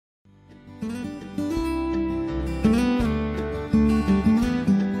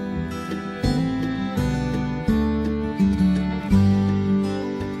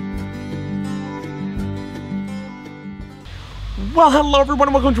Well, hello everyone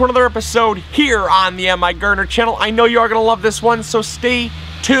and welcome to another episode here on the MIgardener channel. I know you are going to love this one, so stay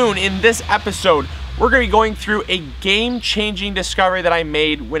tuned. In this episode, we're going to be going through a game-changing discovery that I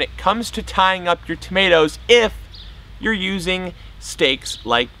made when it comes to tying up your tomatoes if you're using stakes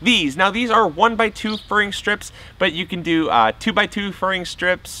like these. Now, these are 1x2 furring strips, but you can do 2x2 furring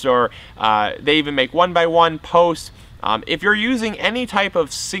strips, or they even make 1x1 posts. If you're using any type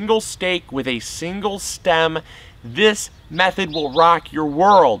of single stake with a single stem, this method will rock your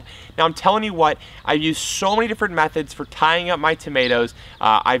world. Now, I'm telling you what, I've used so many different methods for tying up my tomatoes.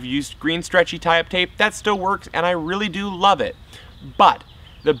 I've used green stretchy tie-up tape. That still works, and I really do love it. But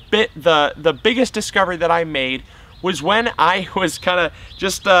the biggest discovery that I made was when I was kind of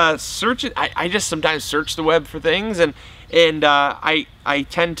just searching. I just sometimes search the web for things, and I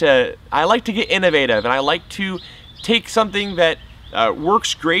like to get innovative, and I like to take something that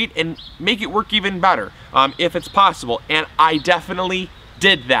works great and make it work even better if it's possible. And I definitely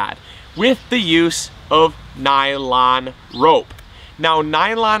did that with the use of nylon rope. Now,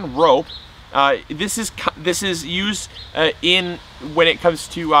 nylon rope, this is used in when it comes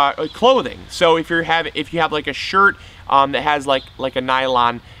to clothing. So if you have like a shirt that has like a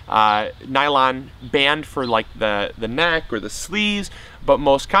nylon band for like the neck or the sleeves, but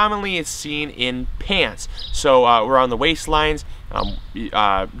most commonly it's seen in pants. So around the waistlines,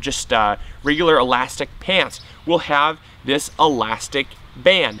 just regular elastic pants will have this elastic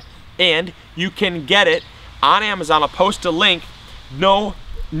band, and you can get it on Amazon. I'll post a link. No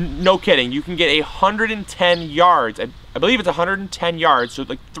kidding, you can get 110 yards. I believe it's 110 yards, so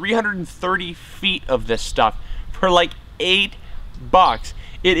like 330 feet of this stuff for like $8.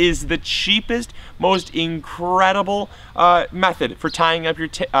 It is the cheapest, most incredible method for tying up your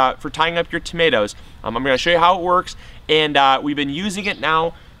tomatoes. I'm going to show you how it works, and we've been using it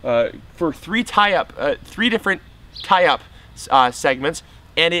now for three different tie-up segments,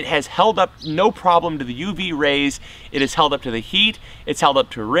 and it has held up no problem to the UV rays. It has held up to the heat. It's held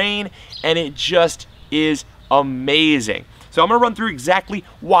up to rain, and it just is amazing. So I'm going to run through exactly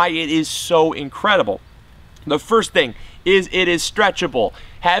why it is so incredible. The first thing is it is stretchable.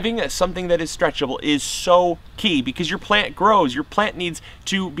 Having something that is stretchable is so key, because your plant grows. Your plant needs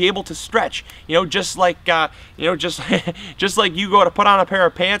to be able to stretch. You know, just like just like you go to put on a pair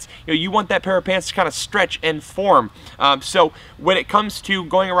of pants. You know, you want that pair of pants to kind of stretch and form. So when it comes to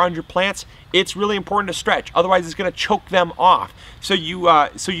going around your plants, it's really important to stretch. Otherwise, it's going to choke them off. So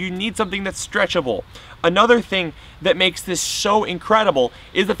you need something that's stretchable. Another thing that makes this so incredible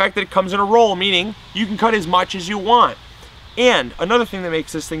is the fact that it comes in a roll, meaning you can cut as much as you want. And another thing that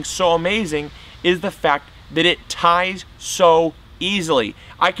makes this thing so amazing is the fact that it ties so easily.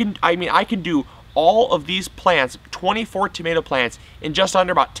 I can do all of these plants, 24 tomato plants, in just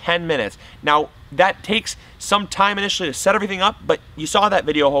under about 10 minutes. Now, that takes some time initially to set everything up, but you saw that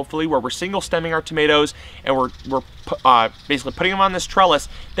video hopefully where we're single stemming our tomatoes and we're basically putting them on this trellis.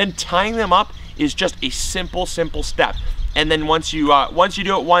 Then tying them up is just a simple step. And then once you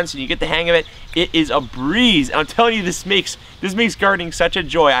do it once and you get the hang of it, it is a breeze. And I'm telling you, this makes gardening such a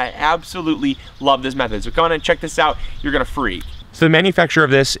joy. I absolutely love this method. So come on and check this out. You're gonna freak. So the manufacturer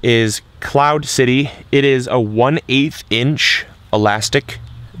of this is Cloud City. It is a 1/8 inch elastic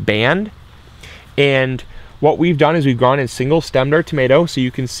band. And what we've done is we've gone and single stemmed our tomato. So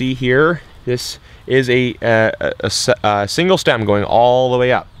you can see here, this is a single stem going all the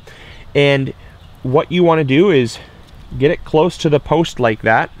way up. And what you want to do is get it close to the post like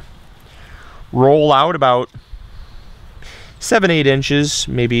that, roll out about 7-8 inches,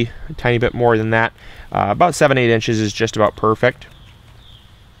 maybe a tiny bit more than that. About 7-8 inches is just about perfect.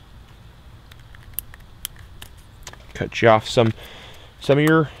 Cut you off some of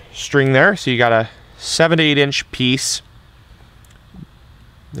your string there, so you got a 7 to 8 inch piece.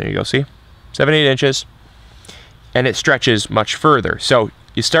 There you go, see? 7 to 8 inches, and it stretches much further. So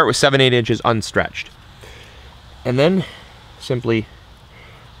you start with 7 to 8 inches unstretched, and then simply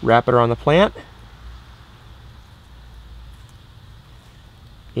wrap it around the plant,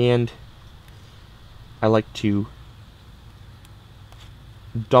 and I like to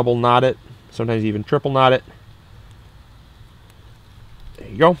double knot it, sometimes even triple knot it. There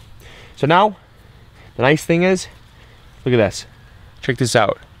you go. So now the nice thing is, look at this, check this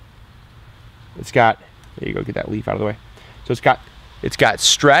out. It's got, there you go, get that leaf out of the way. So it's got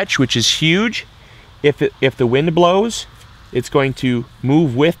stretch, which is huge. If the wind blows, it's going to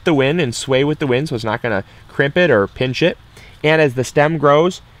move with the wind and sway with the wind, so it's not going to crimp it or pinch it. And as the stem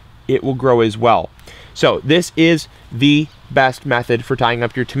grows, it will grow as well. So this is the best method for tying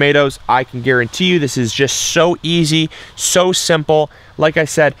up your tomatoes. I can guarantee you this is just so easy, so simple. Like I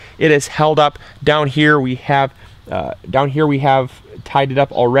said, it is held up. Down here we have Down here we have tied it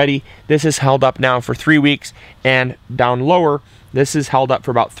up already. This is held up now for 3 weeks, and down lower, this is held up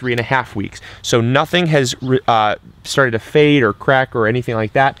for about 3.5 weeks. So nothing has started to fade or crack or anything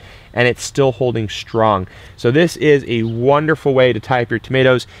like that, and it's still holding strong. So this is a wonderful way to tie up your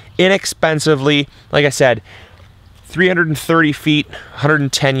tomatoes inexpensively. Like I said, 330 feet,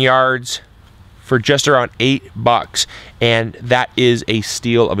 110 yards for just around $8, and that is a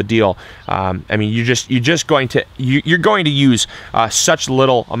steal of a deal. I mean, you're going to use such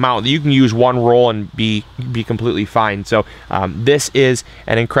little amount that you can use one roll and be completely fine. So this is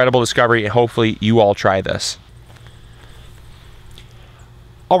an incredible discovery, and hopefully you all try this.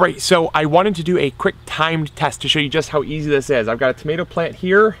 All right, so I wanted to do a quick timed test to show you just how easy this is. I've got a tomato plant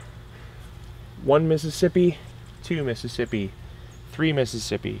here, 1 Mississippi, 2 Mississippi, 3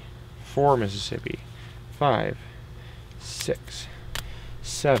 Mississippi, 4 Mississippi, 5, 6,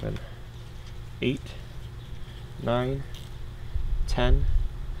 7, 8, 9, 10,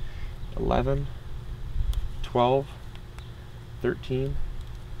 11, 12, 13,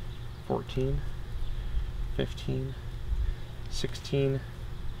 14, 15, 16,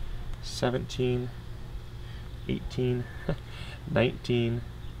 17, 18, 19,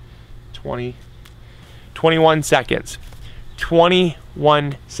 20, 21 seconds.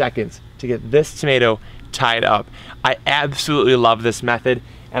 21 seconds to get this tomato tied up. I absolutely love this method,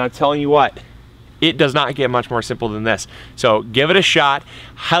 and I'm telling you what, it does not get much more simple than this. So give it a shot,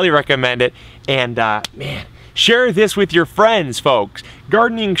 highly recommend it, and man, share this with your friends, folks.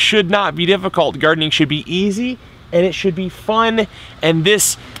 Gardening should not be difficult. Gardening should be easy, and it should be fun, and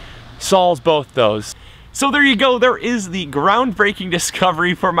this solves both those. So there you go, there is the groundbreaking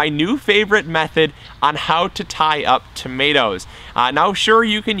discovery for my new favorite method on how to tie up tomatoes. Now sure,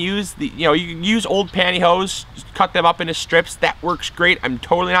 you can use you can use old pantyhose, cut them up into strips. That works great. I'm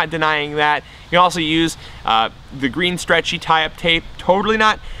totally not denying that. You can also use the green stretchy tie-up tape. Totally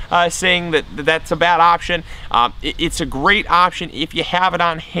not saying that that's a bad option. It's a great option if you have it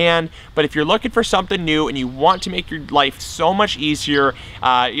on hand, but if you're looking for something new and you want to make your life so much easier,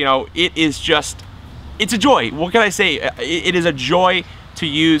 you know, it is just, it's a joy. What can I say? It is a joy to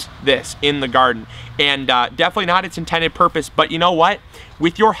use this in the garden, and definitely not its intended purpose. But you know what?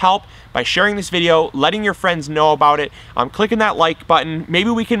 With your help, by sharing this video, letting your friends know about it, clicking that like button, maybe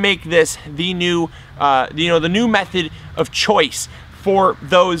we can make this the new, the new method of choice for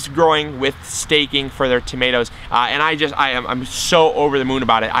those growing with staking for their tomatoes. And I'm so over the moon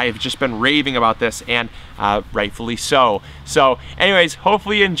about it. I have just been raving about this, and rightfully so. So anyways,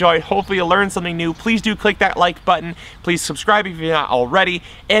 hopefully you enjoyed, hopefully you learned something new. Please do click that like button. Please subscribe if you're not already,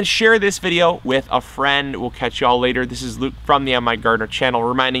 and share this video with a friend. We'll catch you all later. This is Luke from the MIgardener channel,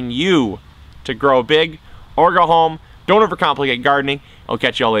 reminding you to grow big or go home. Don't overcomplicate gardening. I'll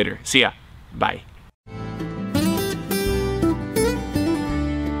catch you all later. See ya. Bye.